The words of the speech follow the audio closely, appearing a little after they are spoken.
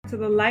to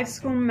the Life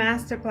School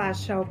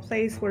Masterclass Show, a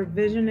place where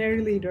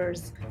visionary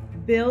leaders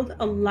build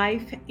a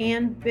life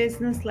and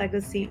business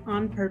legacy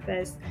on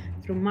purpose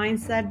through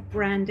mindset,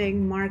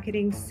 branding,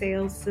 marketing,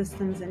 sales,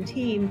 systems, and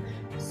team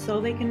so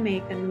they can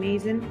make an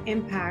amazing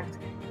impact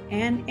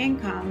and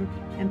income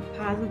and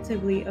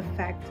positively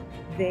affect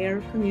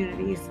their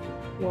communities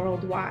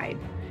worldwide.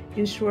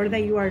 Ensure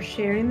that you are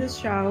sharing this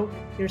show,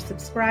 you're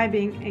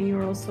subscribing, and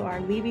you also are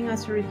leaving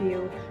us a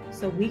review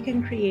so we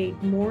can create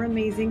more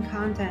amazing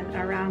content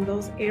around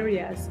those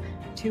areas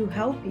to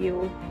help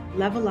you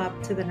level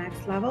up to the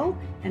next level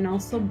and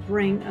also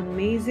bring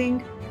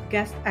amazing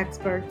guest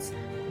experts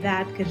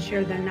that can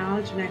share their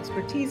knowledge and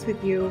expertise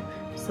with you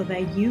so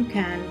that you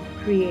can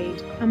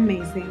create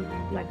amazing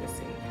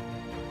legacy.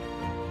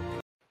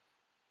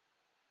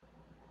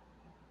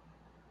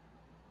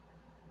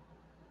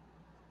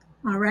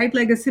 All right,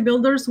 Legacy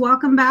Builders,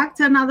 welcome back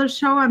to another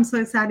show. I'm so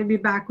excited to be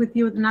back with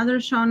you with another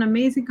show, an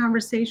amazing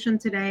conversation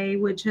today,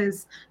 which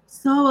is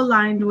so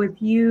aligned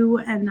with you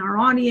and our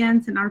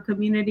audience and our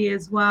community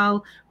as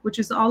well, which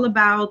is all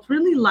about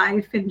really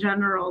life in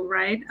general,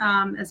 right?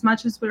 As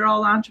much as we're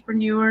all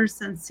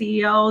entrepreneurs and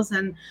CEOs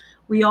and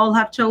we all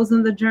have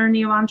chosen the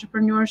journey of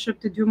entrepreneurship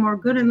to do more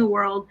good in the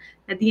world,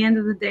 at the end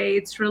of the day,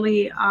 it's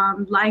really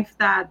life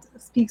that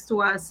speaks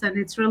to us, and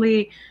it's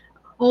really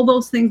all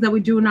those things that we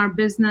do in our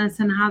business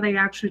and how they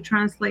actually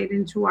translate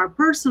into our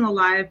personal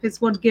life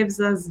is what gives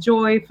us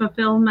joy,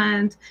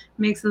 fulfillment,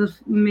 makes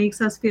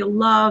us feel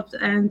loved,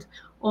 and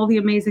all the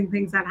amazing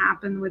things that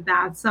happen with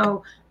that.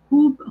 So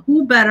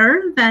who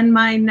better than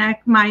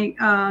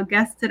my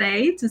guest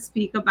today to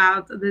speak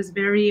about this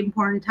very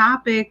important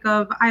topic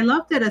of, I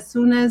loved it. As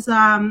soon as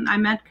I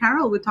met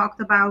Carol, we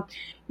talked about,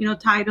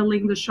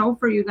 titling the show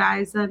for you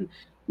guys, and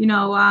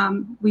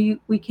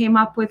we came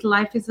up with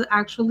life is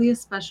actually a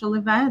special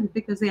event,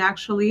 because it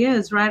actually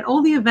is, right?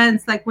 All the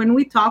events, like when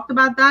we talked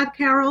about that,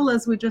 Carol,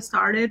 as we just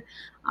started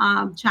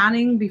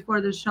chatting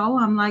before the show,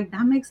 I'm like,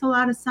 that makes a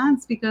lot of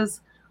sense,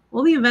 because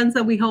all the events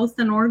that we host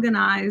and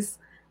organize,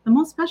 the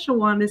most special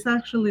one is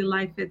actually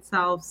life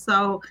itself.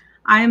 So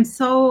I am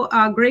so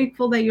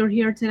grateful that you're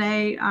here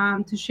today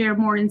to share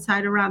more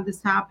insight around this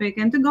topic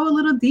and to go a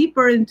little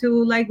deeper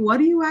into, like, what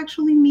do you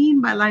actually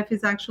mean by life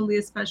is actually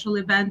a special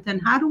event,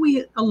 and how do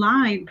we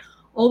align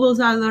all those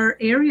other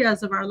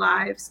areas of our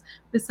lives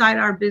beside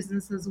our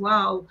business as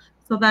well,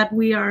 so that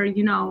we are,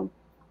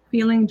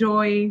 feeling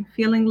joy,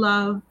 feeling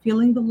love,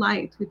 feeling the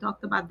light. We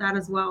talked about that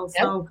as well.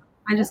 Yep. So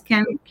I just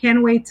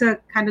can't wait to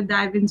kind of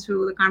dive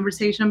into the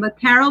conversation. But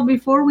Carol,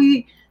 before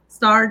we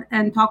start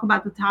and talk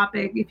about the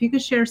topic, if you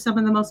could share some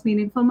of the most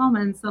meaningful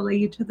moments that led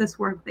you to this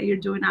work that you're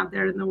doing out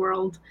there in the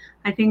world,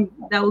 I think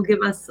that will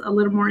give us a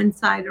little more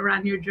insight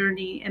around your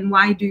journey and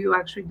why do you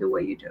actually do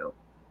what you do.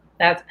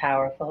 That's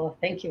powerful.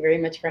 Thank you very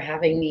much for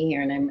having me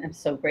here. And I'm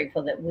so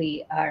grateful that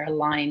we are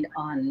aligned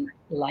on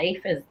life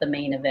as the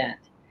main event.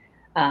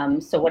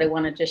 So what I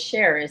want to just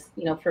share is,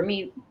 for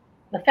me,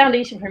 the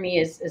foundation for me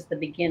is the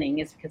beginning,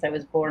 is because I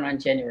was born on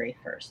January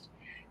 1st.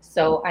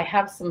 So I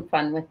have some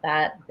fun with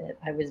that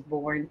I was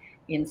born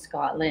in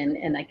Scotland,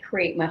 and I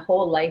create my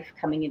whole life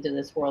coming into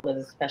this world as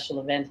a special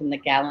event in the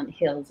Gallant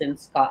Hills in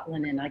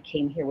Scotland. And I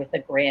came here with a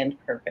grand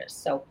purpose.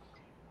 So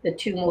the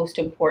two most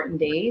important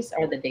days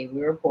are the day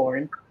we were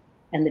born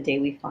and the day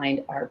we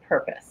find our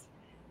purpose.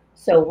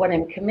 So what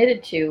I'm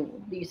committed to,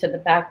 you said the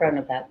background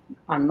of that,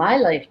 on my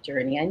life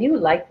journey, I knew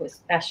life was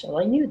special.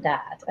 I knew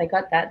that. I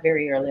got that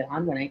very early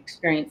on when I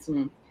experienced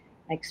a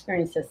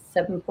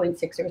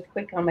 7.6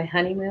 earthquake on my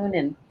honeymoon.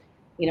 And,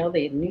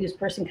 the news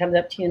person comes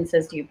up to you and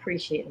says, do you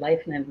appreciate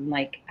life? And I'm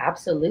like,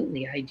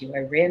 absolutely, I do. I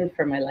ran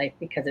for my life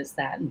because it's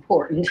that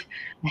important.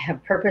 I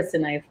have purpose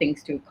and I have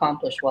things to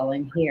accomplish while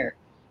I'm here.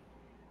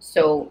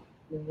 So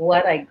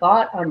what I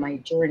got on my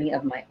journey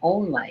of my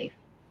own life,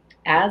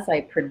 as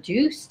I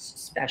produced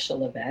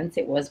special events,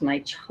 it was my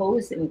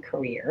chosen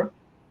career.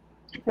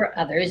 For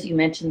others, you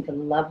mentioned the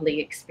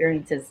lovely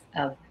experiences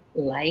of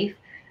life,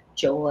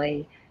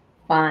 joy,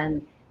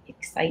 fun,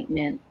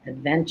 excitement,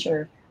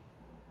 adventure.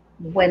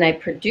 When I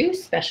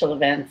produced special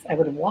events, I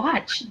would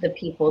watch the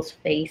people's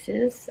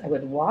faces. I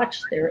would watch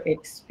their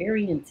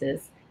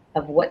experiences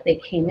of what they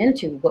came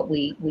into, what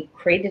we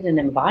created an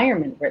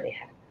environment where they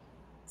had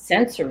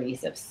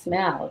sensories of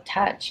smell,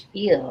 touch,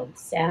 feel,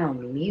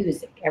 sound,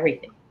 music,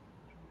 everything.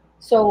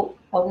 So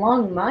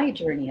along my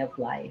journey of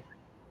life,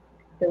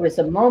 there was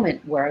a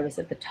moment where I was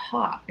at the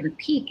top and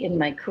peak in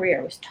my career.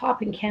 I was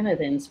top in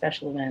Canada in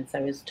special events. I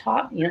was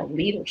top,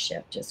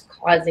 leadership, just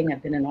I've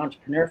been an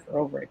entrepreneur for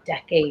over a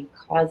decade,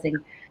 causing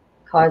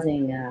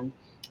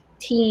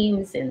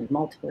teams in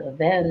multiple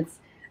events.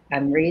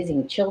 I'm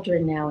raising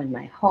children now in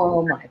my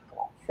home. I've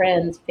got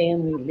friends,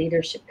 family,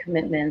 leadership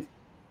commitments,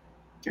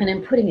 and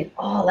I'm putting it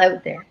all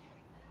out there.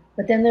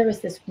 But then there was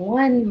this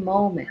one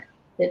moment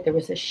that there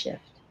was a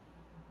shift.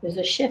 There's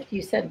a shift.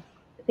 You said,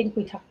 I think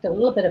we talked a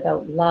little bit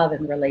about love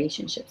and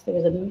relationships. There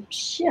was a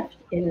shift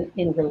in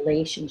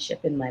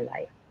relationship in my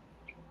life.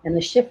 And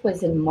the shift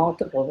was in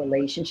multiple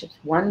relationships.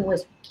 One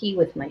was key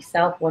with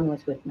myself, one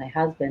was with my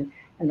husband,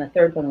 and the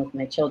third one with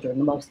my children,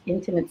 the most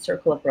intimate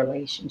circle of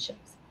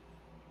relationships.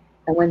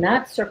 And when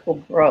that circle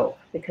broke,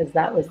 because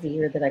that was the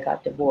year that I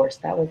got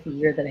divorced, that was the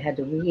year that I had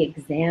to re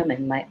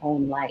examine my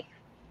own life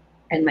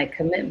and my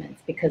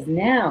commitments, because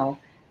now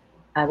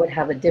I would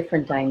have a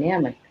different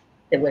dynamic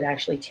that would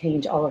actually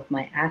change all of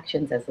my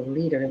actions as a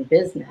leader in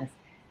business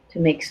to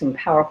make some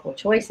powerful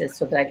choices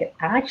so that I could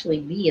actually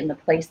be in the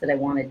place that I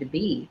wanted to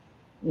be.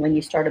 When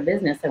you start a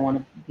business, I want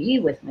to be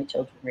with my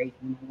children, raising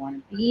them. I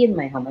want to be in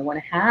my home. I want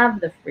to have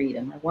the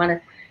freedom. I want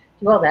to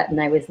do all that.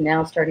 And I was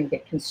now starting to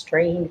get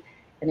constrained,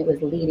 and it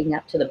was leading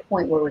up to the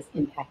point where it was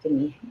impacting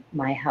me,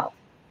 my health.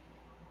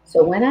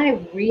 So when I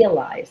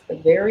realized the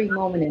very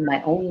moment in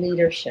my own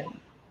leadership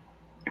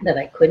that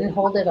I couldn't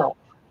hold it all,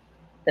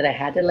 that I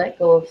had to let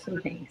go of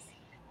some things,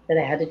 that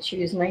I had to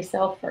choose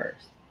myself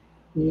first.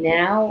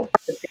 Now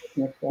the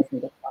business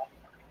wasn't a priority.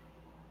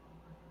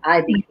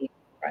 I became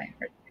a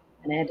priority,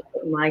 and I had to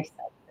put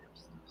myself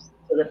first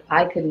so that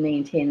I could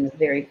maintain the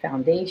very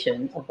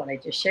foundation of what I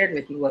just shared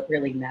with you, what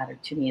really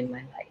mattered to me in my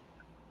life.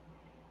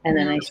 And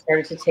then Yeah. I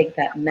started to take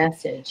that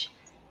message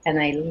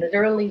and I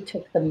literally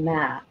took the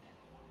map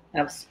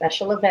of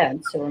special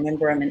events. So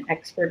remember, I'm an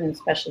expert in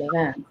special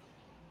events.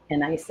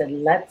 And I said,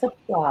 let's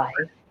apply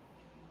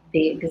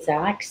the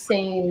exact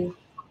same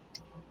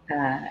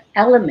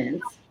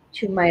elements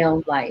to my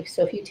own life.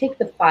 So if you take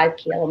the five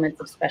key elements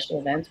of special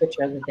events, which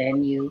are the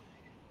venue,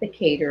 the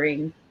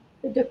catering,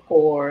 the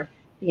decor,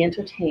 the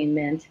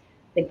entertainment,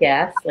 the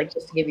guests, like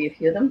just to give you a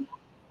few of them.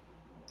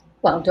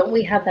 Well, don't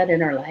we have that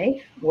in our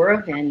life? We're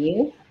a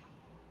venue.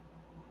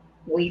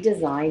 We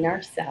design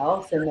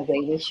ourselves and the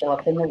way we show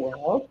up in the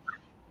world.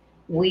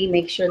 We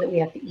make sure that we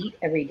have to eat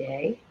every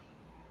day.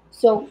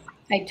 So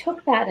I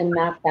took that and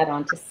mapped that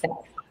onto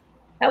self.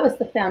 That was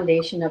the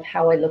foundation of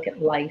how I look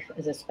at life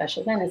as a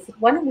special event. I said,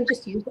 why don't we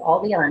just use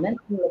all the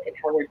elements and look at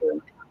how we're doing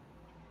it?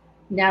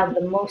 Now,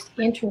 the most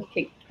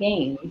intricate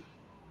game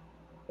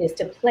is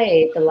to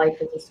play the life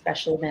as a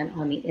special event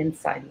on the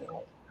inside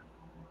world.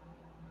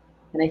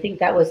 And I think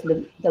that was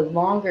the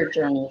longer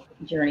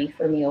journey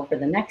for me over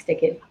the next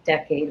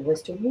decade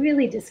was to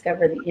really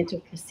discover the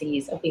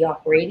intricacies of the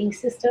operating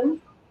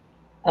system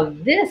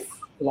of this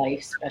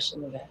life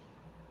special event.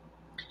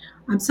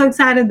 I'm so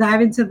excited to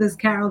dive into this,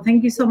 Carol.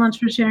 Thank you so much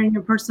for sharing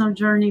your personal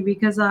journey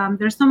because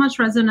there's so much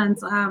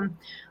resonance.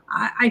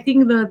 I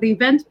think the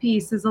event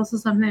piece is also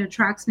something that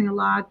attracts me a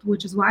lot,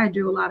 which is why I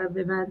do a lot of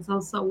events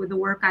also with the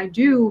work I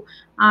do,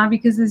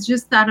 because it's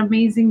just that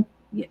amazing.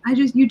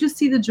 You just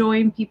see the joy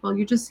in people.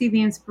 You just see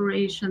the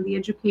inspiration, the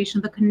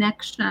education, the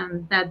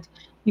connection that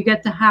you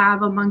get to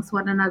have amongst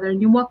one another,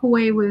 and you walk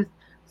away with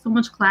so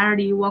much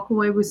clarity. You walk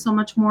away with so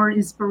much more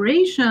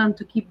inspiration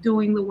to keep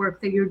doing the work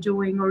that you're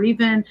doing, or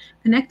even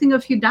connecting a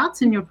few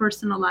dots in your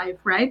personal life,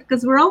 right?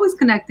 Because we're always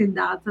connecting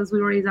dots as we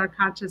raise our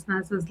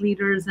consciousness as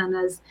leaders and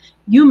as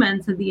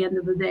humans at the end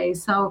of the day.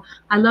 So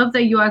I love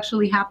that you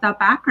actually have that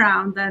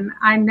background, and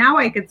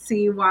I could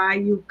see why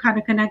you kind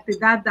of connected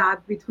that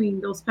dot between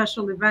those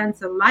special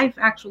events and life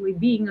actually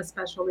being a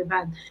special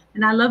event.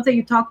 And I love that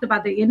you talked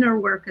about the inner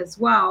work as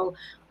well,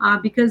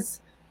 because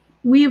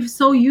we've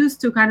so used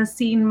to kind of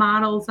seeing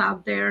models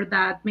out there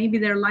that maybe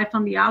their life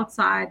on the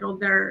outside or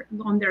their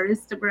on their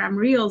Instagram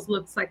reels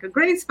looks like a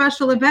great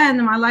special event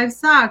and my life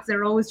sucks.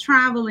 They're always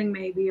traveling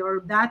maybe,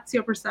 or that's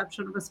your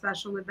perception of a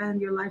special event.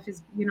 Your life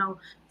is,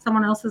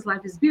 someone else's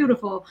life is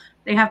beautiful.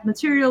 They have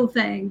material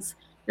things.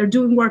 They're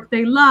doing work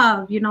they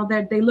love,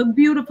 that they look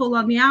beautiful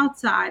on the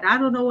outside. I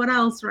don't know what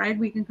else, right?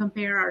 We can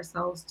compare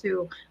ourselves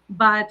to.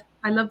 But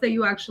I love that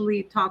you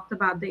actually talked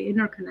about the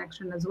inner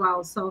connection as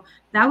well. So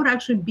that would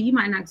actually be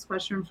my next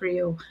question for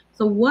you.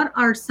 So, what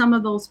are some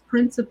of those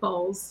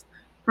principles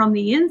from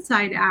the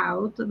inside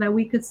out that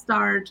we could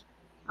start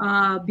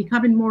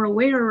becoming more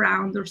aware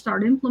around or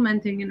start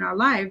implementing in our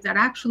life that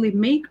actually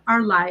make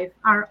our life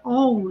our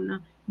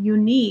own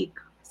unique,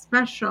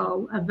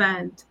 special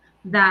event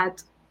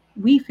that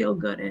we feel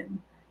good in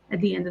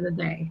at the end of the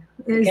day?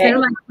 Is Okay. there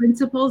like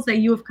principles that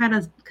you have kind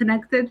of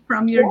connected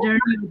from your Yeah.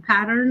 journey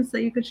patterns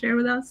that you could share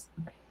with us?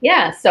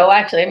 Yeah. So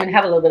actually, I'm going to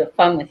have a little bit of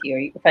fun with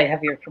you if I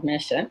have your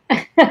permission.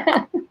 Okay,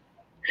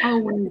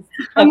 Always.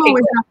 I'm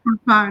always good. up for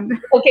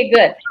fun. Okay,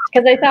 good.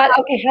 Because I thought,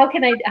 okay,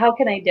 how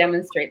can I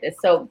demonstrate this?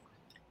 So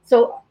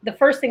the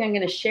first thing I'm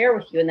going to share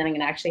with you, and then I'm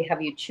going to actually have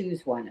you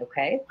choose one.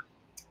 Okay.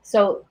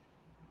 So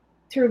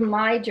through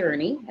my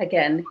journey,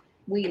 again,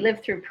 we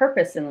live through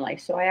purpose in life.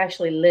 So I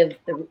actually lived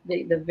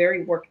the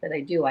very work that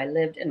I do. I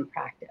lived and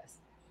practiced.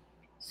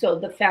 So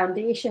the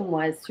foundation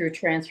was through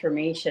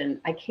transformation.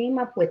 I came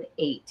up with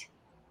eight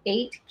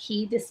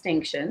key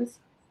distinctions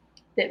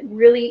that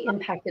really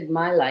impacted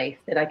my life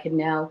that I can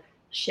now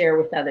share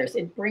with others.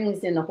 It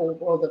brings in a whole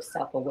world of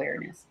self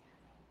awareness.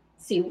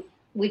 See,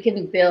 we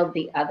can build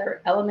the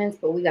other elements,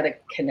 but we got to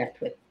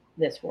connect with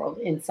this world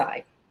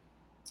inside.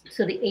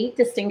 So, the eight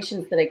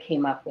distinctions that I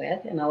came up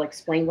with, and I'll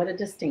explain what a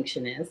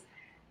distinction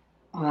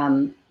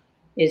um,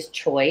 is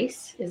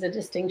choice, is a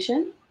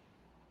distinction.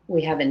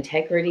 We have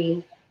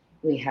integrity,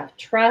 we have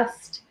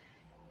trust,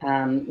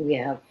 we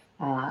have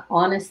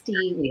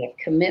honesty, we have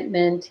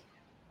commitment,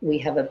 we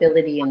have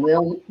ability and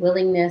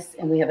willingness,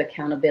 and we have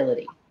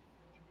accountability.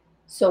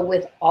 So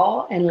with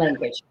all and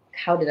language,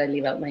 how did I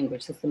leave out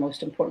language? That's the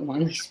most important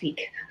one. We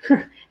speak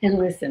and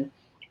listen.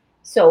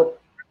 So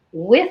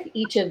with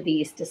each of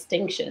these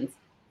distinctions,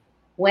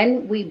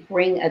 when we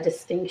bring a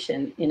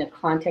distinction in a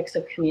context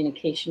of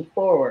communication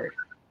forward,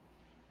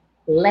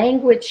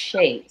 language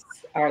shapes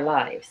our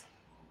lives.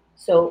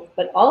 So,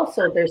 but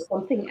also there's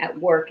something at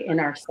work in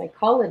our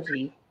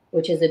psychology,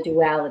 which is a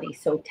duality.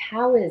 So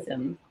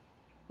Taoism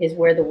is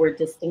where the word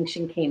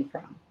distinction came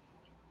from.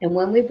 And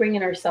when we bring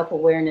in our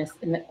self-awareness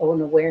and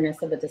own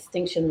awareness of a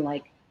distinction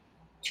like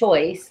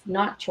choice,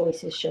 not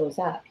choices shows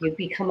up. You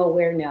become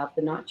aware now of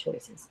the not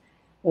choices.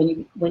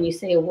 When you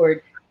say a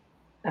word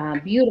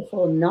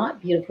beautiful, not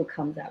beautiful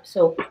comes up.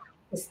 So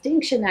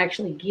distinction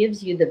actually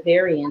gives you the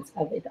variance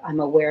of it.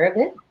 I'm aware of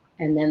it,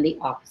 and then the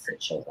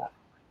opposite shows up.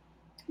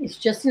 It's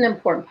just an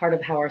important part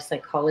of how our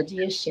psychology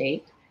is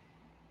shaped.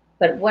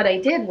 But what I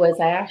did was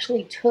I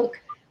actually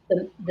took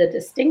the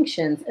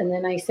distinctions and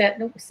then I said,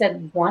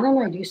 why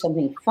don't I do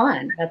something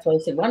fun? That's why I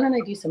said, why don't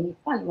I do something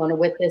fun? I want to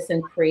with this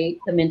and create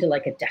them into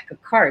like a deck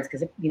of cards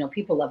because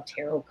people love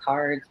tarot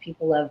cards,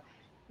 people love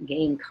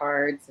game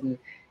cards and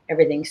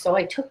everything. So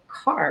I took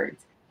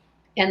cards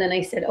and then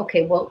I said,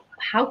 okay, well,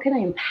 how can I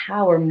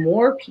empower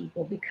more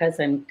people because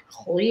I'm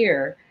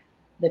clear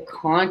the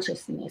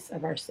consciousness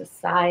of our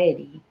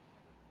society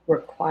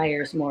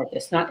requires more of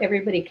this. Not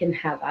everybody can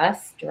have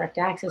us direct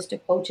access to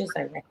coaches.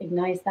 I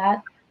recognize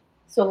that.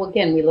 So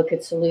again, we look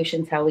at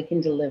solutions, how we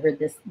can deliver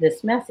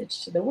this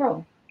message to the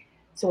world.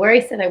 So where I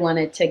said I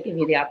wanted to give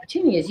you the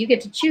opportunity is you get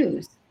to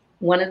choose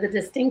one of the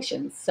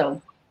distinctions. So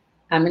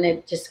I'm going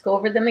to just go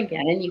over them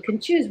again and you can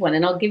choose one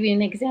and I'll give you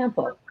an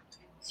example.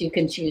 So you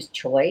can choose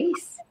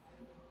choice,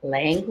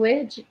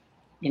 language,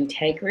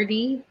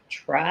 integrity,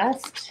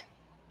 trust,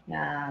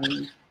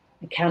 um,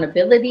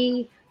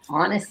 accountability,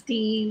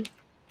 honesty,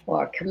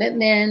 or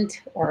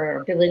commitment,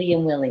 or ability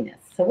and willingness.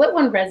 So, what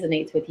one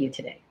resonates with you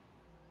today?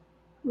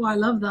 Oh, I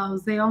love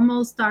those. They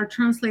almost are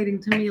translating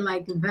to me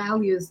like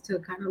values to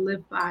kind of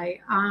live by.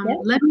 Yeah.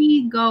 Let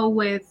me go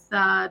with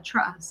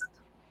trust.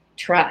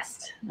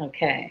 Trust.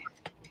 Okay.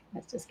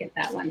 Let's just get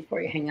that one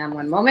for you. Hang on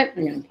one moment.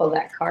 I'm going to pull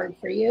that card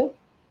for you.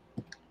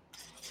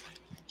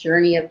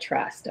 Journey of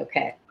trust.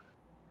 Okay.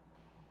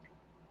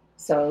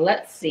 So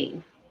let's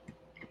see.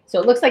 So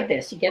it looks like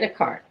this. You get a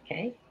card.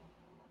 Okay.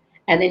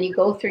 And then you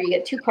go through, you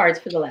get two cards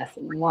for the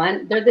lesson.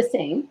 One, they're the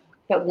same,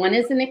 but one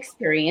is an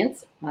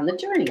experience on the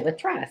journey with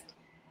trust.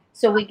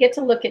 So we get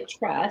to look at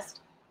trust,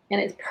 and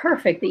it's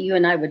perfect that you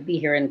and I would be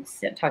here and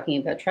talking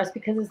about trust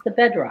because it's the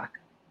bedrock.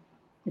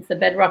 It's the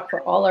bedrock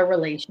for all our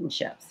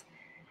relationships.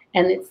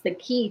 And it's the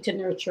key to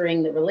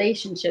nurturing the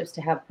relationships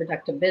to have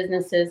productive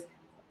businesses,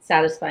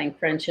 satisfying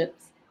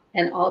friendships,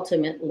 and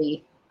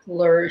ultimately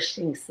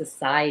flourishing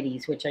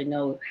societies, which I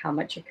know how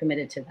much you're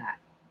committed to that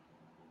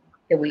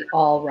we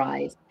all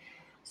rise.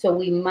 So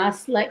we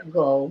must let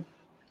go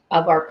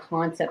of our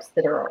concepts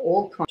that are our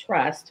old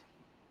trust,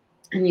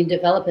 and you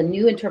develop a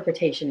new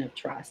interpretation of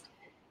trust.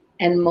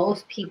 And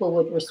most people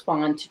would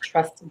respond to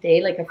trust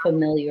today like a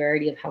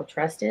familiarity of how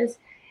trust is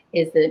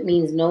that it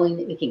means knowing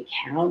that we can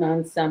count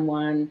on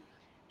someone.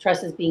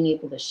 Trust is being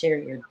able to share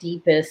your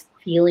deepest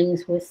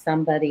feelings with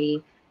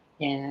somebody.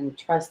 And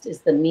trust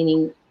is the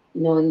meaning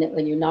knowing that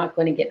when you're not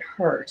going to get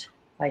hurt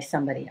by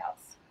somebody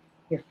else,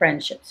 your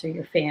friendships or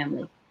your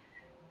family.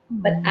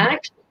 But Mhm.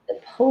 actually, the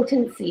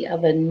potency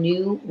of a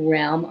new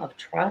realm of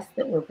trust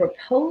that we're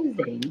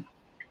proposing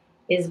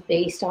is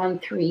based on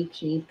three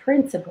key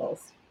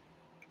principles.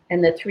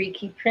 And the three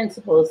key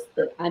principles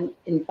that I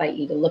invite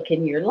you to look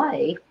in your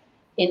life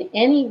in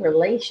any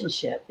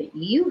relationship that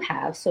you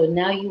have. So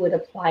now you would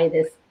apply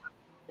this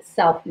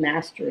self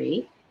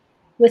mastery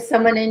with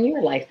someone in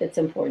your life that's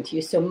important to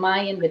you. So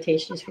my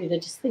invitation is for you to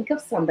just think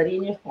of somebody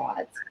in your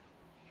thoughts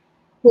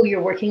who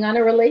you're working on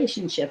a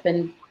relationship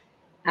and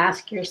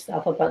ask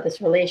yourself about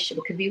this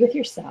relationship. It could be with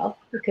yourself,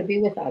 it could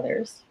be with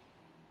others,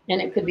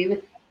 and it could be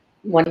with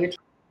one of your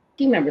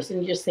team members.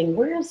 And you're just saying,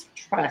 where is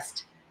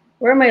trust?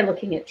 Where am I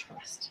looking at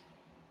trust?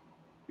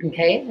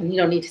 Okay. And you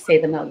don't need to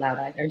say them out loud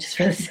either, just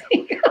for the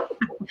sake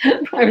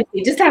of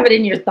privacy. Just have it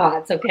in your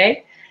thoughts.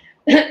 Okay.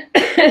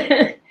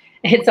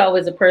 It's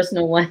always a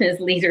personal one.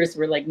 As leaders,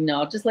 we're like,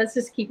 no, let's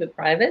just keep it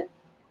private.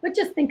 But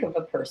just think of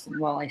a person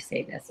while I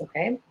say this.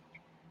 Okay.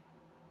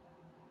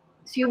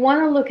 So you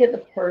want to look at the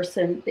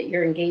person that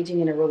you're engaging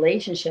in a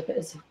relationship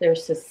as if they're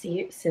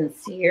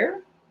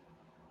sincere,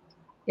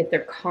 if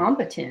they're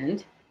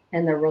competent,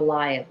 and they're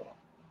reliable.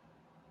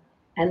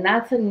 And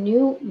that's a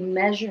new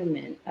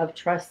measurement of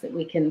trust that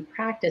we can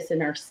practice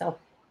in our self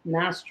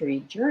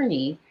mastery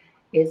journey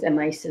is, am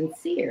I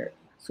sincere?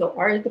 So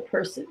is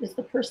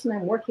the person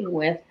I'm working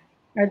with,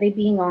 are they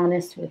being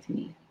honest with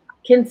me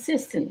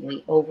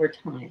consistently over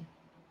time?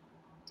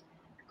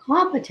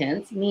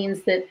 Competence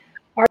means that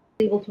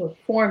able to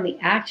perform the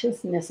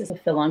actions necessary to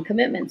fulfill on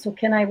commitment. So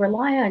can I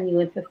rely on you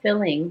in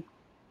fulfilling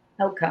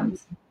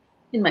outcomes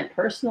in my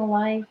personal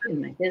life,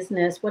 in my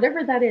business,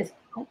 whatever that is,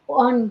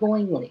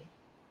 ongoingly?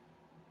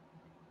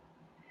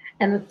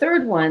 And the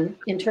third one,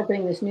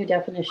 interpreting this new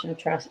definition of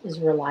trust, is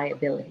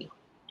reliability.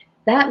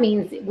 That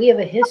means we have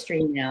a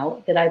history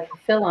now that I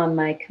fulfill on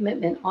my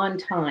commitment on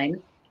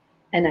time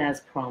and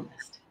as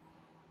promised.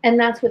 And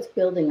that's what's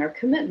building our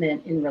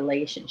commitment in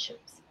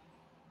relationships.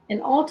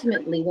 And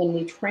ultimately, when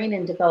we train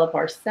and develop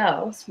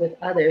ourselves with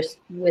others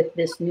with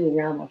this new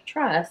realm of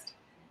trust,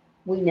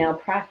 we now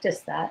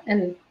practice that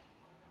and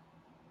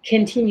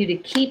continue to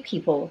keep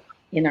people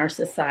in our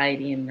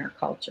society and our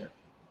culture.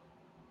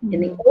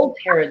 In the Mhm. old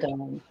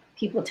paradigm,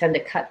 people tend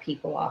to cut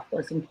people off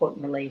those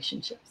important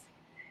relationships.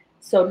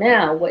 So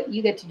now what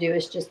you get to do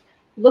is just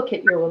look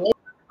at your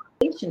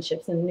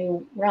relationships in a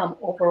new realm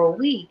over a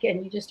week,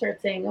 and you just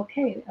start saying,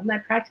 okay, am I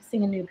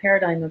practicing a new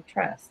paradigm of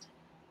trust?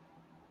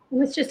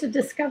 And it's just a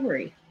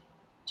discovery,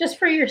 just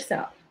for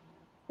yourself.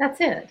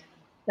 That's it.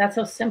 That's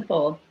how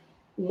simple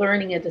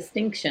learning a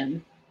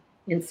distinction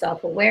in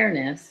self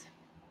awareness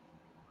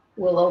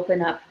will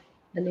open up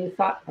a new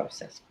thought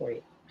process for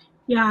you.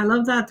 Yeah, I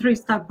love that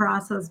three-step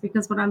process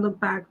because when I look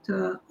back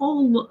to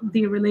all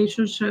the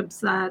relationships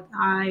that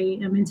I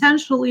am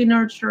intentionally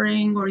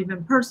nurturing, or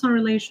even personal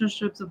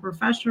relationships or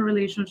professional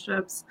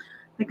relationships,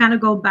 they kind of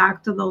go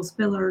back to those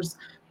pillars.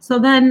 So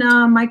then,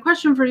 my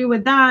question for you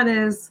with that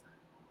is,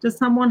 does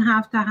someone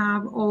have to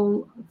have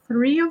all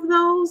three of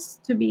those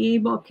to be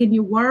able? Can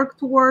you work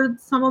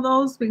towards some of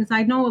those? Because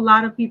I know a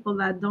lot of people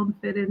that don't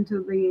fit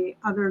into the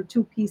other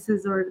two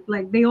pieces, or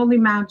like they only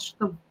match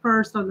the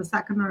first or the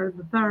second or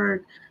the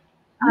third.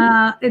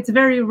 It's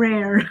very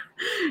rare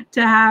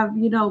to have,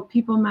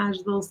 people match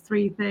those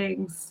three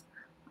things.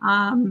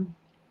 Um,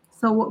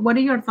 so what are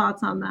your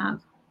thoughts on that?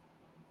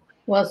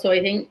 Well, so I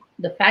think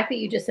the fact that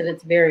you just said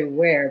it's very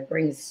rare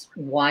brings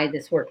why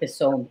this work is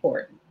so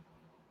important,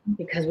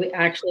 because we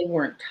actually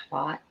weren't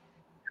taught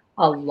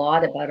a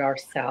lot about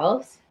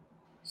ourselves.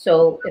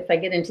 So if I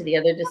get into the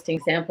other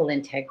distinct example,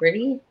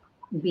 integrity,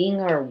 being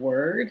our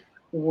word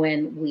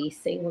when we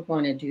say we're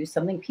going to do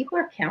something, people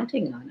are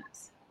counting on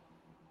us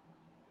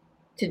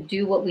to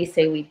do what we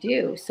say we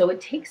do. So it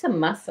takes a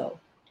muscle.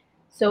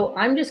 So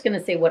I'm just going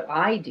to say what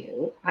I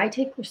do. I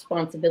take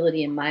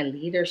responsibility in my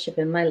leadership,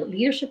 in my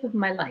leadership of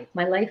my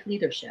life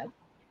leadership.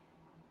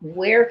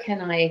 Where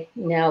can I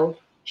now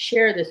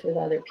share this with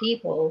other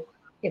people?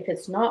 If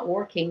it's not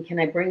working, can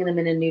I bring them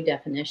in a new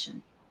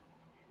definition?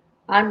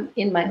 I'm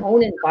in my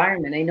own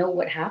environment. I know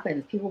what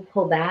happens. People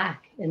pull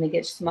back and they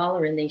get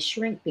smaller and they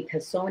shrink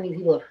because so many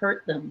people have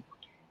hurt them.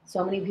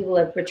 So many people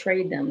have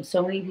betrayed them.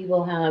 So many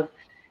people have,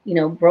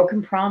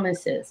 broken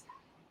promises.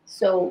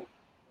 So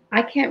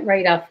I can't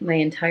write off my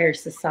entire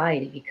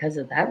society because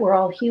of that. We're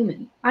all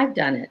human. I've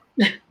done it.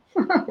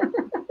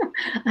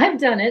 I've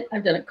done it.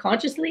 I've done it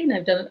consciously and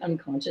I've done it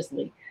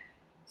unconsciously.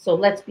 So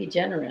let's be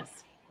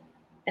generous.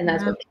 And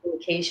that's Yeah. what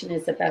communication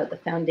is about. The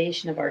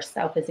foundation of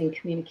ourself is in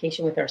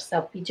communication with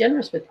ourself. Be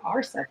generous with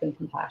ourself and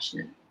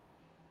compassionate.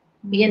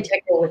 Be Mm.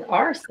 integral with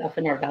ourself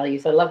and our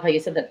values. I love how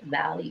you said that,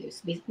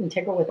 values. Be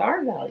integral with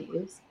our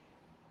values,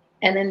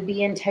 and then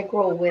be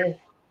integral with,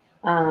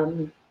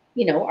 um,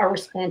 our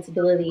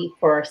responsibility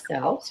for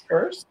ourselves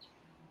first,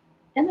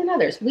 and then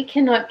others. We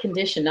cannot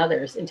condition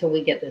others until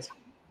we get this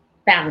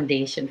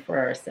foundation for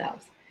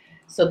ourselves.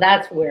 So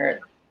that's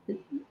where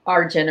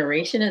our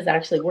generation is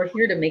actually, we're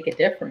here to make a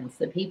difference,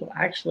 that people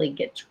actually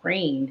get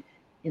trained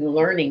in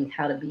learning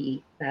how to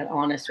be that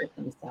honest with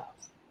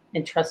themselves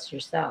and trust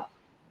yourself.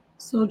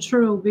 So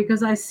true,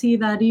 because I see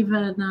that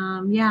even,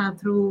 yeah,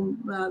 through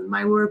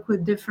my work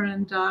with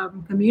different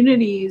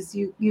communities,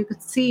 you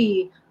could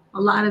see a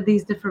lot of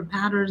these different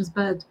patterns,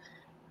 but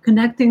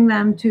connecting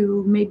them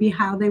to maybe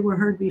how they were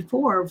hurt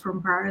before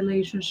from prior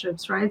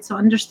relationships, right? So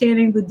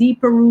understanding the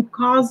deeper root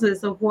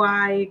causes of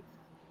why,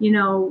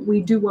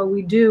 we do what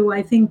we do,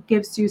 I think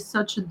gives you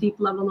such a deep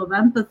level of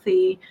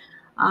empathy,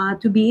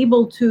 to be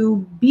able to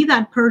be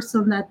that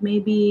person that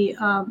maybe,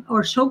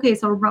 or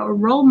showcase or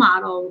role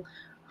model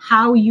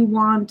how you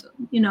want,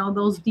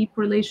 those deep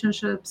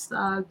relationships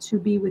to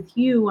be with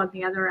you on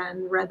the other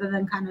end, rather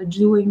than kind of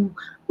doing,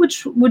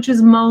 which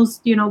is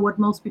most, what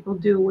most people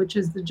do, which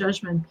is the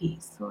judgment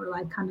piece, or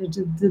like kind of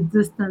just the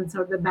distance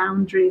or the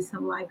boundaries,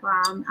 and like,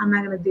 well, I'm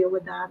not going to deal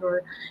with that,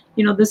 or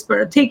this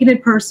taking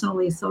it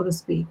personally, so to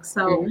speak.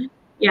 So Mhm.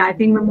 yeah, I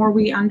think the more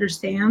we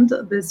understand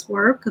this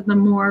work, the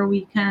more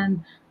we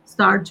can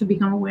start to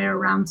become aware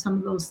around some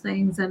of those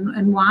things,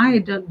 and why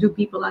do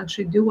people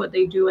actually do what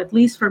they do. At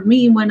least for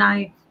me, when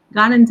I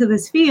got into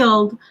this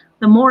field,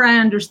 the more I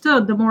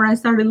understood, the more I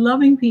started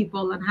loving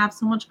people and have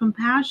so much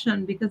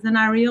compassion, because then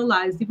I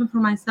realized, even for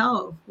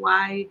myself,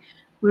 why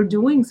we're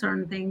doing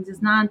certain things.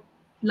 It's not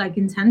like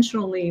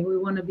intentionally we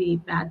want to be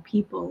bad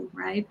people,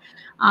 right?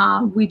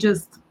 We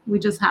just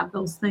have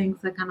those things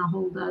that kind of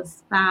hold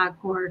us back,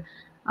 or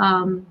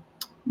um,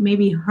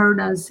 maybe hurt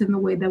us in the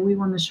way that we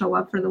want to show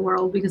up for the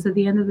world. Because at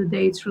the end of the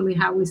day, it's really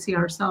how we see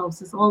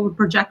ourselves. It's all the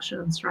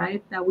projections,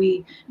 right, that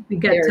we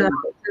get Very to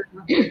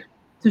important.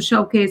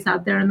 showcase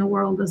out there in the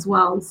world as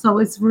well. So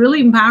it's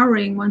really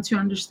empowering once you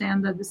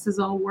understand that this is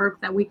all work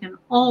that we can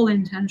all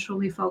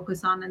intentionally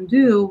focus on and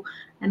do.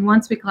 And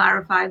once we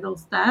clarify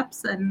those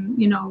steps and,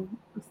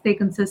 stay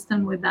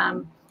consistent with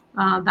them,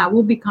 that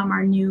will become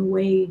our new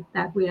way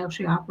that we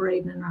actually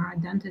operate in our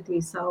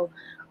identity. So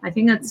I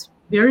think it's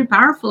very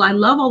powerful. I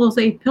love all those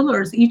 8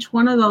 pillars. Each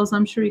one of those,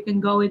 I'm sure you can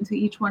go into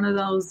each one of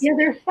those. Yeah,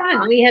 they're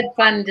fun. We had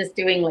fun just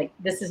doing like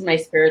this is my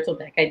spiritual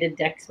deck. I did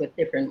decks with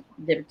different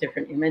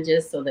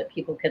images so that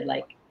people could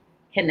like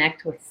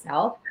connect with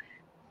self.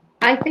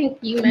 I think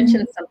you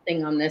mentioned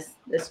something on this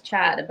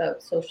chat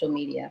about social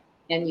media,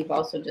 and you've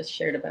also just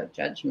shared about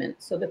judgment.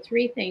 So the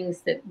three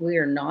things that we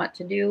are not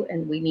to do,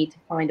 and we need to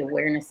find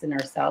awareness in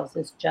ourselves,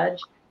 is judge,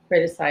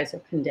 criticize, or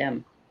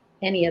condemn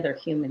any other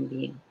human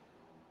being.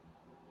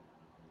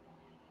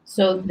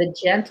 So Mhm. the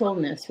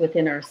gentleness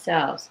within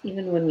ourselves,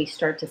 even when we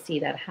start to see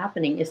that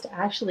happening, is to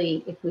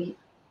actually, if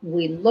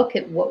we look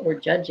at what we're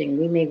judging,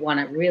 we may want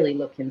to really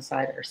look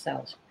inside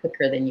ourselves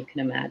quicker than you can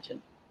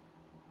imagine.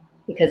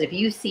 Because if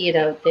you see it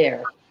out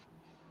there,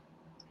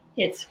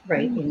 it's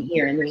right in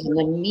here, and there's an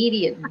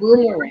immediate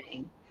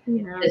boomerang.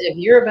 Yeah. Because if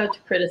you're about to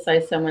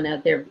criticize someone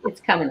out there, it's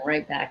coming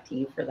right back to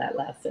you for that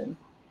lesson.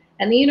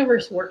 And the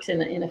universe works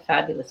in a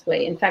fabulous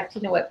way. In fact,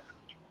 you know what?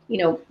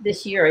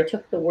 This year I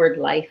took the word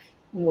life,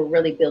 and we're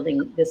really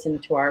building this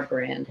into our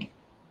brand.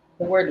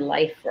 The word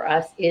life for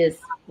us is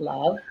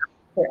love.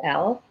 For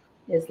L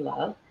is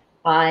love.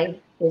 I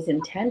is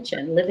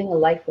intention, living a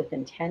life with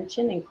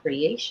intention and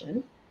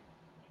creation.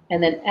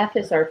 And then F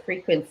is our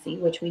frequency,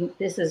 which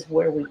this is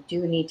where we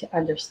do need to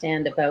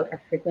understand about our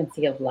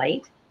frequency of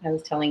light. I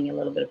was telling you a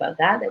little bit about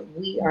that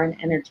we are an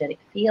energetic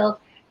field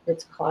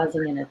that's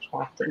causing and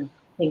attracting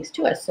things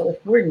to us. So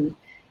if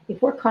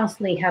we're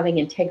constantly having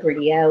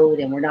integrity out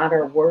and we're not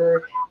our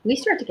word, we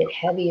start to get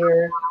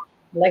heavier.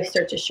 Life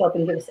starts to show up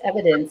and give us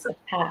evidence of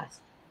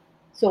past.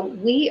 So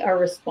we are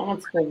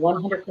responsible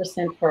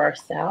 100% for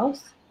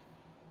ourselves.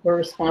 We're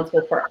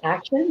responsible for our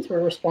actions.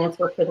 We're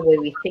responsible for the way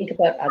we think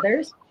about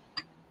others.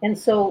 And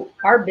so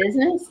our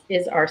business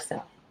is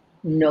ourself,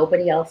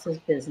 nobody else's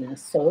business.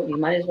 So you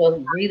might as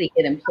well really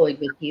get employed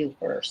with you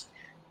first.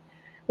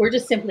 We're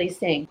just simply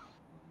saying,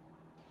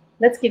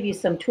 let's give you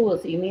some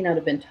tools that you may not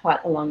have been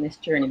taught along this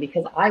journey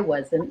because I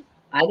wasn't.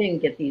 I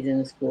didn't get these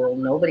in school.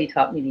 Nobody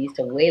taught me these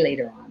till way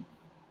later on.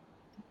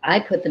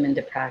 I put them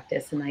into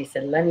practice and I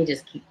said, let me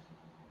just keep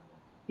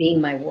being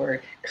my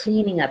word,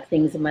 cleaning up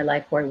things in my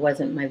life where I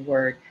wasn't my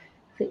word,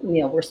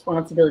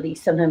 responsibility.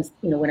 Sometimes,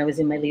 when I was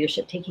in my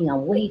leadership, taking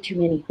on way too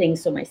many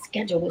things. So my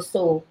schedule was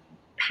so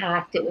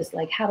packed. It was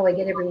like, how do I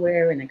get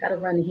everywhere? And I got to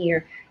run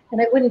here. And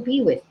I wouldn't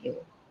be with you.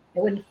 I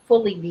wouldn't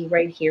fully be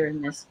right here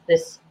in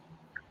this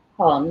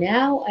call.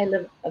 Now I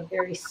live a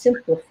very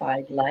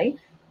simplified life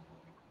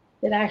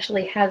that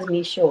actually has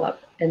me show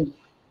up and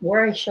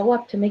where I show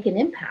up to make an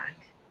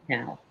impact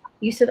now.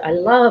 You said, I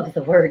love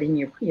the word in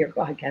your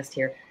podcast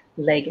here,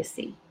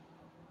 legacy.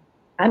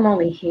 I'm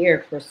only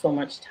here for so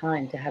much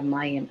time to have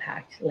my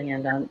impact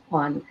land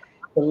on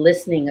the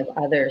listening of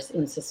others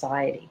in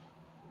society.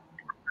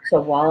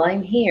 So while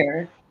I'm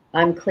here,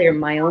 I'm clear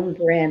my own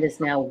brand is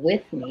now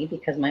with me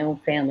because my own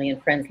family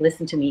and friends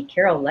listen to me.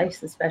 Carol,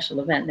 life's a special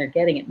event, and they're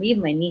getting it.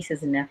 Even my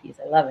nieces and nephews,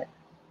 I love it.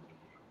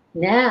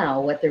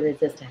 Now, what there is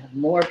to have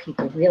more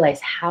people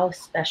realize how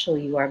special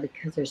you are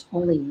because there's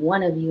only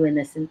one of you in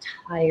this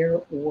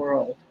entire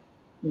world.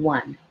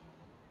 One.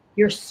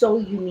 You're so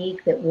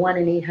unique that 1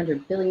 in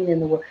 800 billion in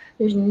the world,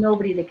 there's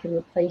nobody that can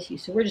replace you.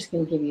 So we're just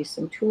going to give you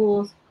some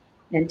tools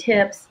and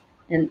tips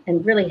and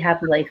really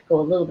have life go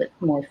a little bit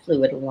more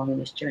fluid along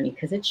this journey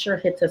because it sure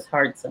hits us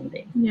hard some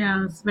days.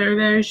 Yeah, it's very,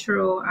 very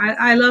true.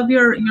 I love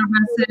your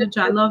message.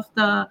 I love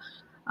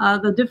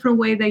the different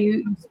way that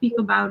you speak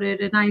about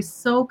it, and I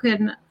so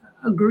can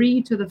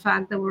agree to the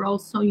fact that we're all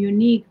so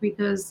unique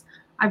because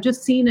I've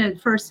just seen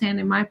it firsthand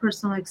in my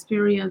personal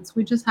experience.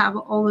 We just have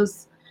all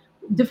this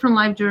different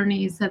life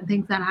journeys and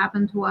things that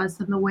happen to us,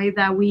 and the way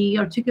that we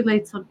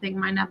articulate something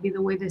might not be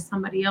the way that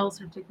somebody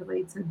else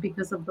articulates it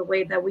because of the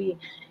way that we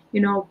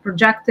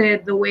project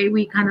it, the way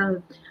we kind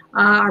of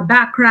our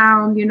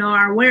background,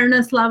 our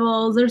awareness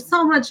levels. There's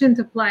so much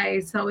into play.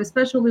 So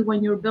especially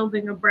when you're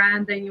building a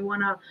brand and you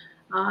want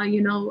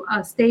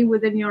to stay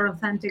within your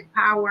authentic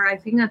power, I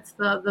think that's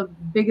the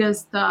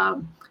biggest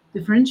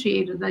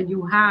differentiator that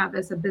you have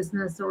as a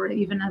business or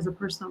even as a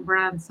personal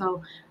brand.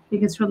 So I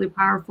think it's really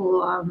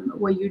powerful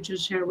what you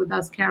just shared with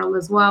us, Carol,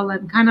 as well.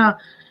 And kind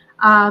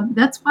of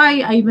that's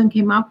why I even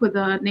came up with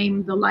the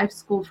name, the Life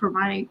School, for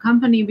my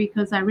company,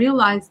 because I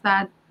realized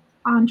that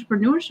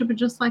entrepreneurship is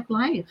just like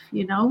life.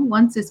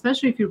 Once,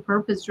 especially if you're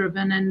purpose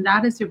driven and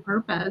that is your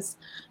purpose,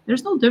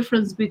 there's no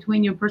difference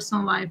between your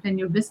personal life and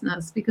your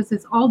business because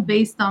it's all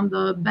based on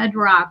the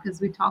bedrock,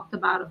 as we talked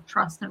about, of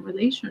trust and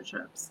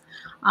relationships.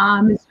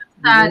 It's just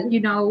that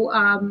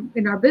Mm-hmm.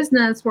 in our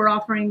business we're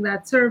offering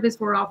that service,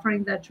 we're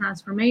offering that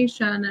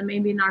transformation, and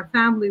maybe in our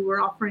family we're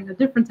offering a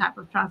different type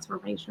of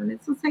transformation.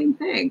 It's the same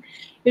thing.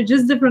 It's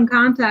just different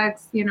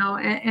contexts,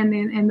 and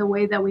in the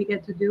way that we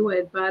get to do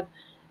it. But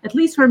at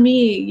least for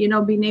me,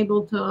 being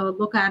able to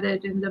look at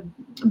it in the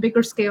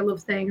bigger scale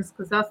of things,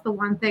 because that's the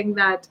one thing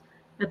that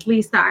at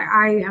least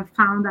I have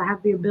found I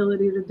have the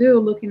ability to do,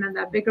 looking at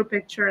that bigger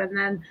picture and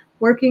then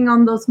working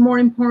on those more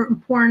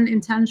important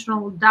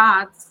intentional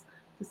dots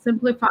to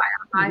simplify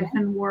our life Yeah.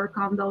 and work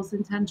on those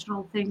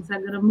intentional things that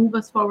are going to move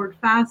us forward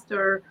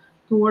faster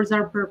towards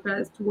our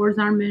purpose, towards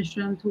our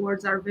mission,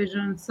 towards our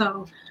vision.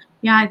 So,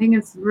 yeah, I think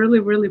it's really,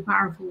 really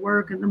powerful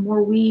work. And the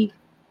more we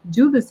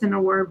do this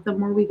inner work, the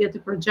more we get to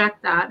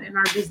project that in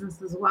our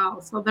business as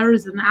well. So there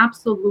is an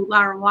absolute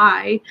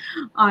ROI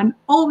on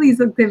all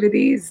these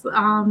activities.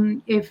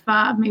 If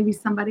maybe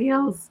somebody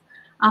else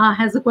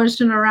has a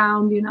question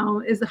around,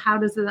 is how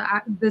does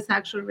this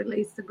actually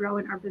relates to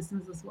growing our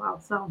business as well.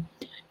 So,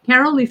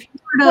 Carol, if you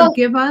were to Well,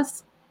 give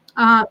us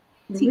uh,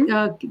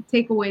 mhm.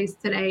 takeaways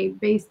today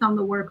based on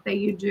the work that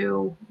you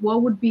do,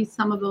 what would be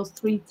some of those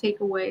three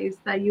takeaways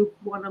that you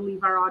want to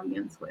leave our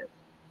audience with?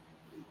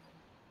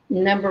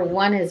 Number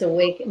one is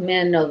awake.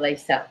 Man, know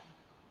thyself.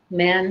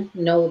 Man,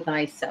 know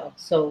thyself.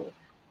 So,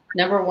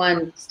 number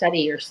one,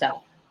 study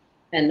yourself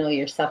and know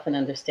yourself and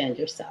understand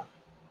yourself.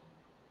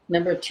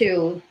 Number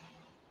two,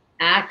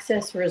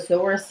 access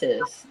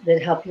resources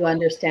that help you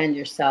understand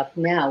yourself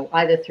now,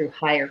 either through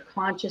higher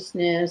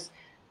consciousness,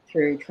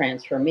 through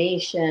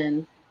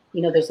transformation.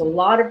 There's a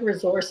lot of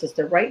resources.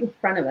 They're right in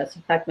front of us.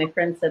 In fact, my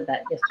friend said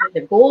that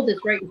yesterday. The gold is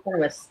right in front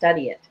of us.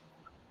 Study it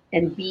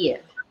and be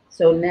it.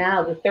 So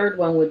now the third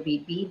one would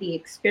be the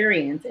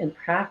experience and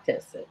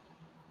practice it.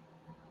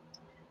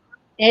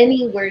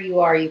 Anywhere you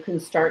are, you can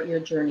start your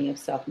journey of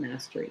self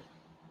mastery.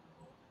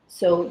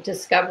 So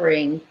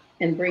discovering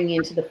and bringing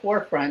into the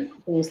forefront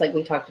things like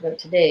we talked about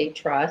today,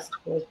 trust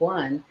was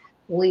one.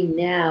 We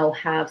now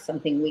have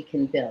something we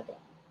can build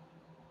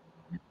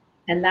on.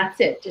 And that's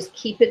it. Just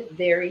keep it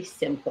very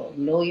simple.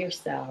 Know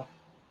yourself,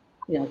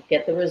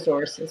 get the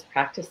resources,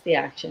 practice the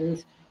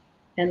actions,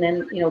 and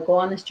then, go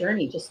on this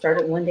journey. Just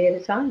start it one day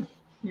at a time.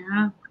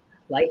 Yeah.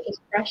 Life is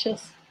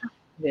precious,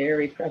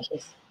 very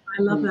precious.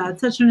 I love Mm. that.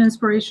 Such an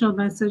inspirational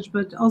message,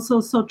 but also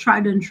so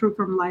tried and true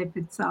from life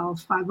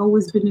itself. I've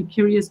always been a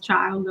curious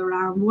child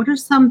around what are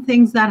some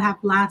things that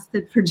have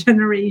lasted for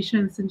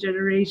generations and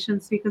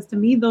generations, because to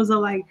me, those are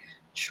like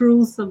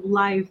truths of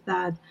life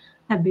that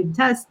have been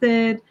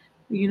tested.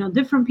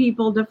 Different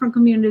people, different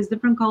communities,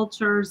 different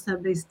cultures,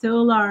 and they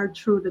still are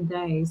true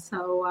today.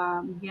 So,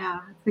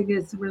 yeah, I think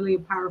it's really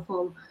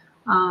powerful.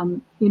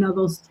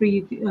 Those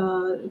three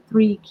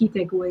key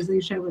takeaways that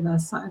you share with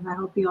us, and I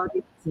hope the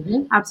audience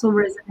Mhm,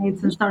 absolutely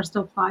resonates and mhm. starts to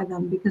apply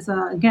them, because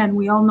again,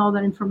 we all know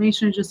that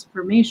information is just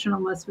information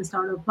unless we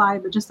start to apply.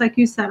 But just like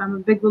you said, I'm a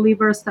big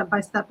believer step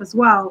by step as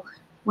well,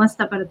 one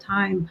step at a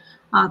time,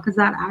 because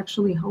that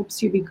actually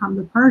helps you become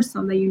the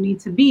person that you need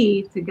to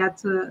be to get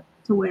to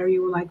where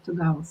you would like to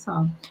go.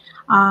 So,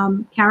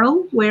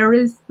 Carol, where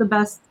is the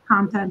best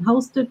content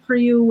hosted for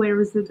you?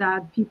 Where is it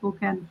that people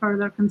can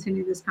further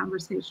continue this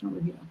conversation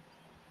with you?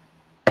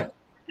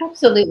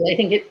 Absolutely. I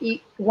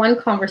think one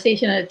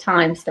conversation at a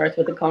time starts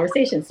with a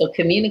conversation. So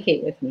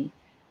communicate with me.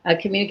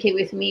 Communicate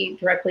with me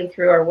directly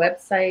through our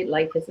website,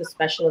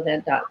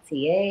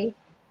 lifeisaspecialevent.ca.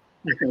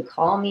 You can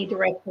call me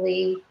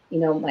directly.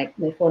 My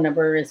phone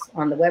number is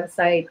on the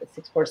website,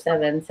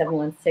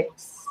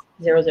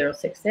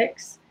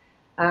 647-716-0066.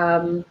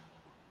 Um,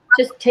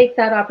 just take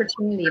that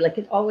opportunity. Like,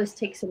 it always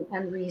takes an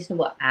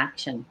unreasonable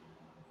action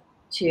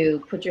to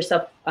put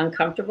yourself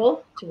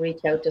uncomfortable to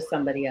reach out to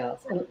somebody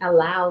else and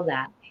allow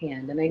that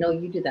hand. And I know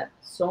you do that,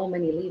 so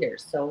many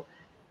leaders. So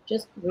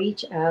just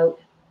reach out,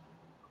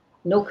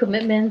 no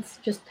commitments,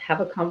 just have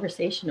a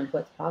conversation of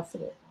what's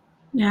possible.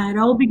 Yeah, it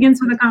all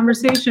begins with a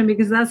conversation,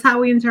 because that's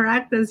how we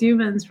interact as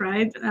humans,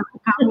 right?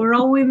 We're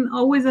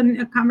always in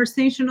a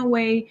conversational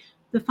way,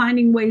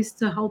 defining ways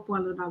to help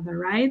one another,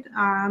 right?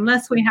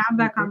 Unless we have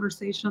that Mhm.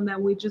 conversation,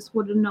 then we just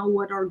wouldn't know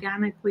what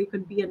organically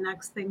could be a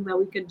next thing that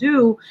we could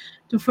do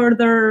to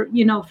further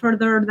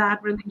that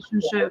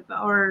relationship,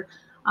 or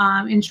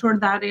ensure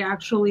that it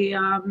actually,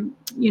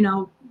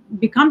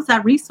 becomes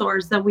that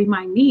resource that we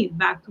might need.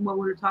 Back to what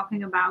we were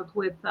talking about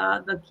with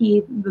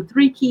the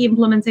three key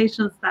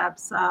implementation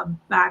steps,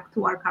 back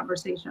to our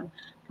conversation.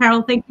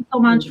 Carol, thank you so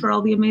much Mhm. for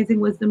all the amazing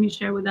wisdom you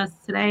share with us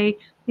today.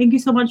 Thank you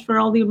so much for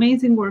all the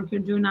amazing work you're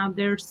doing out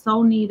there.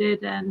 So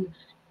needed. And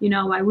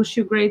I wish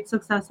you great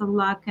success and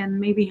luck, and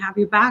maybe have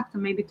you back to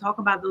maybe talk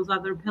about those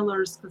other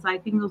pillars, because I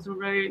think those are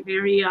very,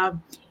 very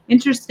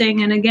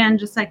interesting. And again,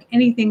 just like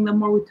anything, the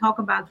more we talk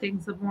about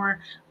things, the more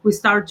we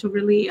start to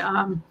really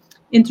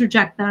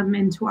interject them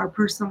into our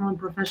personal and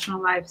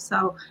professional life.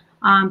 So,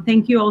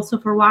 thank you also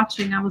for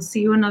watching. I will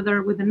see you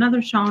with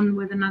another show and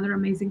with another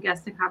amazing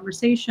guest and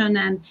conversation.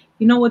 And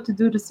you know what to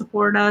do to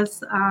support us,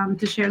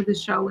 to share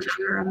this show with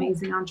other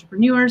amazing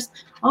entrepreneurs.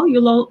 Oh,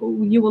 you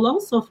will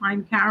also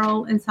find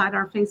Carol inside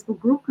our Facebook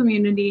group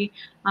community,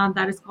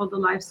 that is called the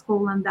Life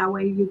School, and that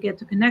way you get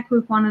to connect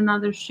with one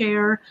another,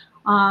 share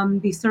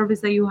the service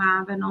that you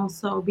have, and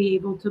also be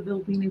able to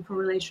build meaningful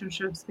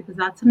relationships, because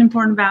that's an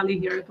important value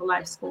here at the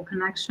Life School: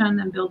 connection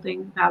and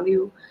building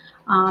value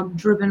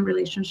driven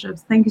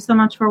relationships. Thank you so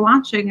much for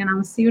watching, and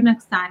I'll see you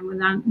next time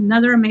with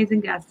another amazing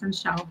guest and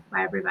show.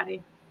 Bye,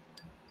 everybody.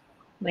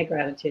 My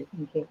gratitude.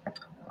 Thank you.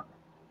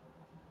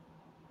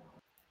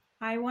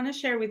 I want to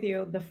share with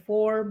you the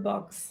 4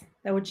 books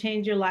that would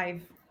change your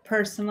life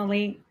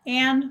personally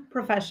and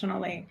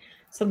professionally.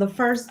 So the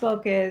first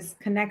book is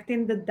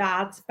Connecting the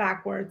Dots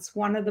Backwards,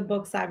 one of the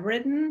books I've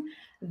written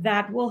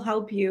that will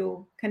help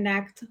you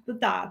connect the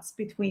dots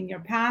between your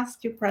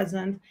past, your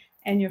present,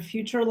 and your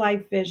future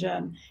life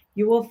vision.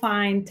 You will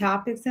find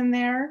topics in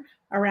there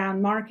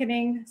around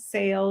marketing,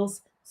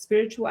 sales,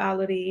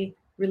 spirituality,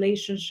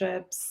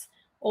 relationships,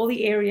 all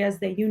the areas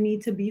that you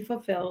need to be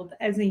fulfilled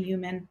as a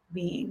human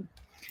being.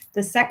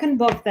 The second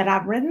book that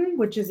I've written,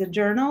 which is a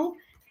journal,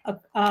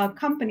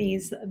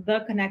 accompanies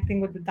the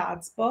Connecting with the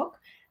Dots book.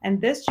 And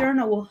this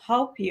journal will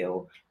help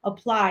you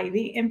apply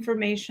the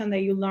information that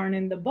you learn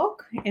in the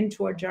book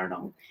into a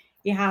journal.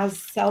 It has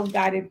self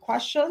guided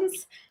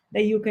questions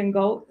that you can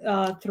go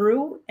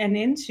through and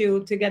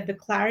into to get the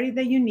clarity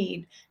that you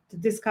need to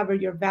discover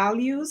your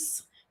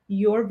values,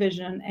 your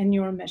vision, and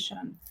your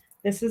mission.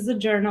 This is a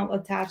journal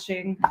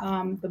attaching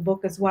the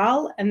book as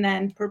well. And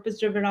then Purpose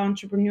Driven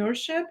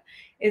Entrepreneurship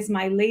is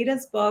my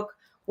latest book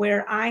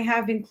where I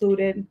have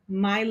included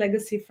my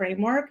legacy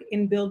framework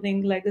in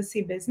building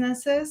legacy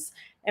businesses,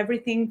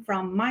 everything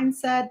from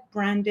mindset,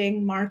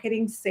 branding,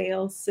 marketing,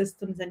 sales,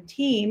 systems, and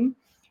team.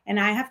 And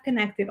I have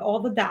connected all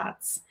the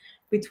dots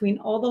between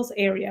all those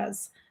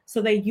areas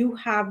so that you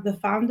have the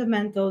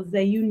fundamentals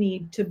that you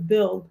need to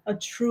build a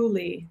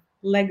truly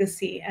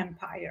legacy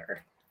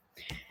empire.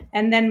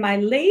 And then my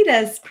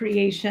latest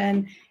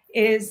creation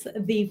is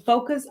the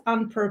Focus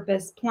on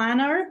Purpose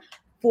Planner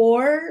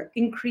for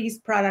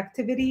increased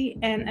productivity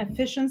and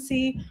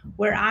efficiency,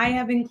 where I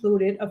have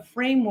included a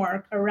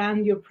framework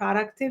around your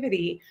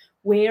productivity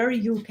where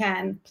you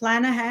can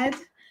plan ahead,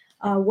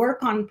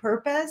 work on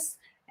purpose,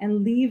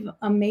 and leave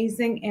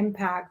amazing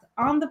impact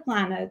on the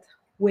planet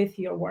with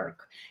your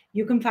work.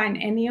 You can find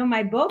any of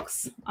my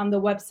books on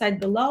the website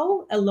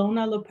below,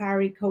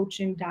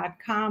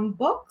 elonaloparicoaching.com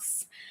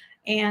books,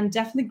 and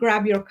definitely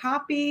grab your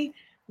copy.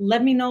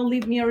 Let me know,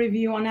 leave me a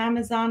review on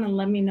Amazon, and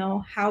let me know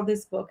how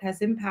this book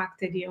has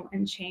impacted you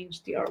and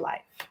changed your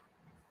life.